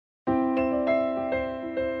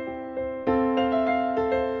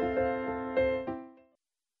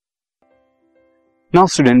Now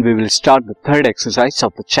student, we will start the third exercise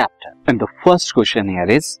of the chapter and the first question here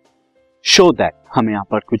is show that. हमें यहाँ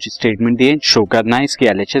पर कुछ statement दिए, show करना है इसके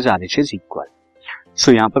LHS RHS इक्वल.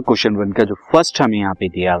 सो यहाँ पर क्वेश्चन 1 का जो फर्स्ट हमें यहाँ पे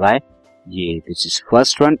दिया हुआ है ये दिस इज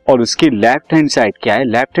फर्स्ट वन और उसकी लेफ्ट हैंड साइड क्या है,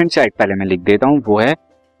 लेफ्ट हैंड साइड पहले मैं लिख देता हूँ, वो है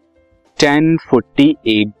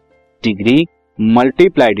 1048 degree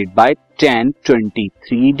multiplied by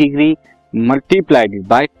 1023 degree multiplied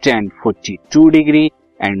by 1042 degree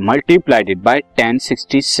and multiplied by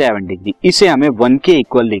 1067 degree. इसे हमें 1 के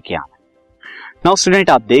इक्वल लेके आना. नाउ स्टूडेंट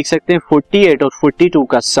आप देख सकते हैं 48 और 42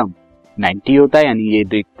 का सम 90 होता है, यानी ये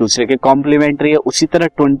एक दूसरे के कॉम्प्लीमेंट्री है. उसी तरह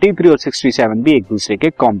 23 और 67 भी एक दूसरे के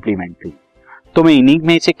कॉम्प्लीमेंट्री. तो मैं इन्हीं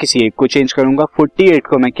में से किसी एक को चेंज करूंगा. 48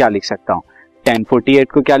 को मैं क्या लिख सकता हूं,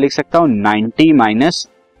 1048 को क्या लिख सकता हूं, 90 माइनस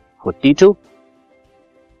 42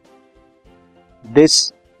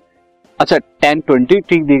 दिस. अच्छा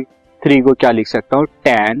 1023 को क्या लिख सकता हूं,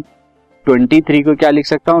 1023 को क्या लिख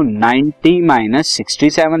सकता हूं, 90 माइनस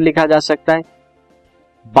 67 लिखा जा सकता है.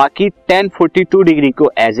 बाकी 1042 डिग्री को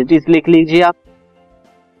एज इट इज लिख लीजिए आप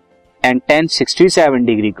एंड 1067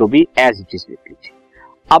 डिग्री को भी एज इट इज लिख लीजिए.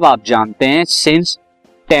 अब आप जानते हैं सिंस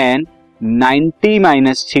 1090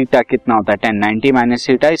 माइनस थीटा कितना होता है, 1090 minus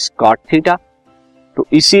theta is cot theta, तो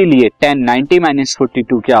इसीलिए 1090 माइनस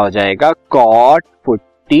 42 क्या हो जाएगा, cot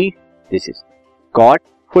 40, this is cot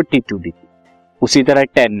 42 degree. उसी तरह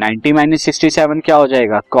 1090 माइनस 67 क्या हो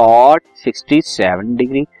जाएगा, कॉट 67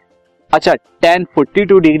 डिग्री. अच्छा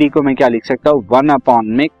 1042 डिग्री को मैं क्या लिख सकता हूं, 1 अपॉन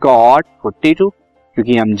में कॉट 42,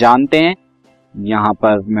 क्योंकि हम जानते हैं यहां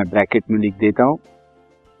पर मैं ब्रैकेट में लिख देता हूं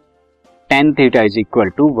tan theta is equal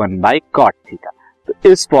to 1 bye cot theta.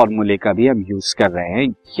 तो इस फॉर्मूले का भी हम यूज कर रहे हैं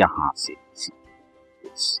यहां से.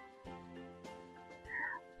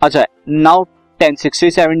 अच्छा नाउ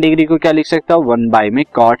 1067 डिग्री को क्या लिख सकता हूं, 1 बाय में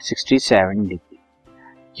कॉट 67 डिग्री.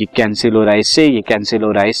 ये कैंसिल हो रहा है इससे, ये कैंसिल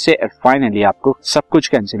हो रहा है इससे, और फाइनली आपको सब कुछ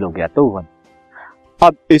कैंसिल हो गया तो 1.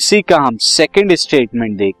 अब इसी का हम सेकंड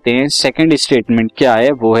स्टेटमेंट देखते हैं. सेकंड स्टेटमेंट क्या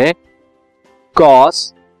है, वो है cos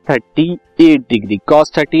 38 degree,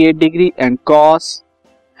 cos 38 degree and cos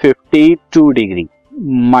 52 degree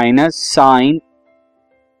minus sin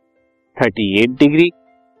 38 degree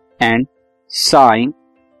and sin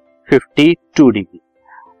 52 degree.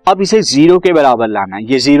 अब इसे जीरो के बराबर लाना है.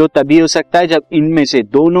 ये जीरो तभी हो सकता है जब इनमें से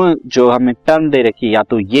दोनों जो हमें टर्म दे रखी है, या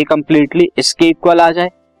तो ये कंप्लीटली इसके इक्वल आ जाए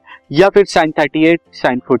या फिर sin 38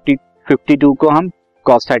 sin 52 को हम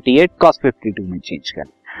cos 38 cos 52 में चेंज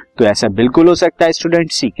करें. तो ऐसा बिल्कुल हो सकता है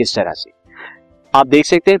स्टूडेंट. सी किस तरह से आप देख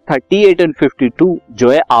सकते हैं 38 एंड 52 जो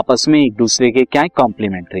है आपस में एक दूसरे के क्या है,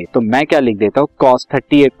 कॉम्प्लीमेंट्री. तो मैं क्या लिख देता हूं, cos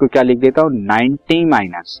 38 को क्या लिख देता हूं, 90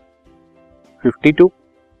 माइनस 52.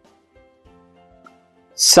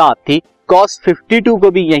 साथ ही cos 52 को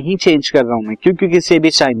भी यही चेंज कर रहा हूं मैं, क्योंकि इसे भी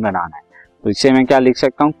साइन बनाना है. तो इसे मैं क्या लिख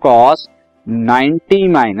सकता हूं, cos 90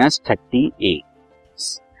 माइनस 38.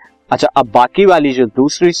 अच्छा अब बाकी वाली जो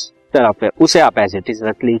दूसरी तरफ है उसे आप एज इट इज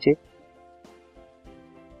रख लीजिए.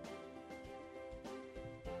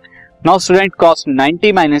 Now student cos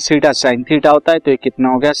 90 minus theta sin theta होता है, तो ये कितना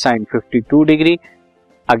हो गया, sin 52 डिग्री.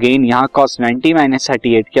 अगेन यहां cos 90 माइनस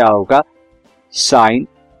 38 क्या होगा, sin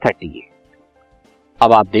 38.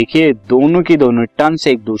 अब आप देखिए दोनों की दोनों टर्म्स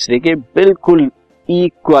एक दूसरे के बिल्कुल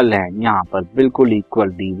इक्वल हैं, यहां पर बिल्कुल इक्वल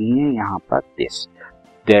दी हुई है. यहां पर this,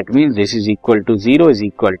 that means this is equal to 0 is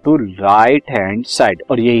equal to right hand side,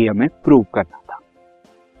 और यही हमें प्रूव करना था.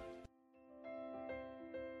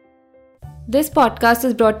 This podcast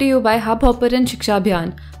is brought to you by Hubhopper and Shiksha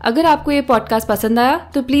Abhiyan. अगर आपको ये पॉडकास्ट पसंद आया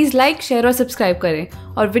तो प्लीज़ लाइक, शेयर और सब्सक्राइब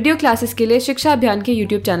करें और वीडियो क्लासेस के लिए शिक्षा अभियान के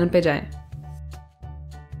YouTube चैनल पर जाएं.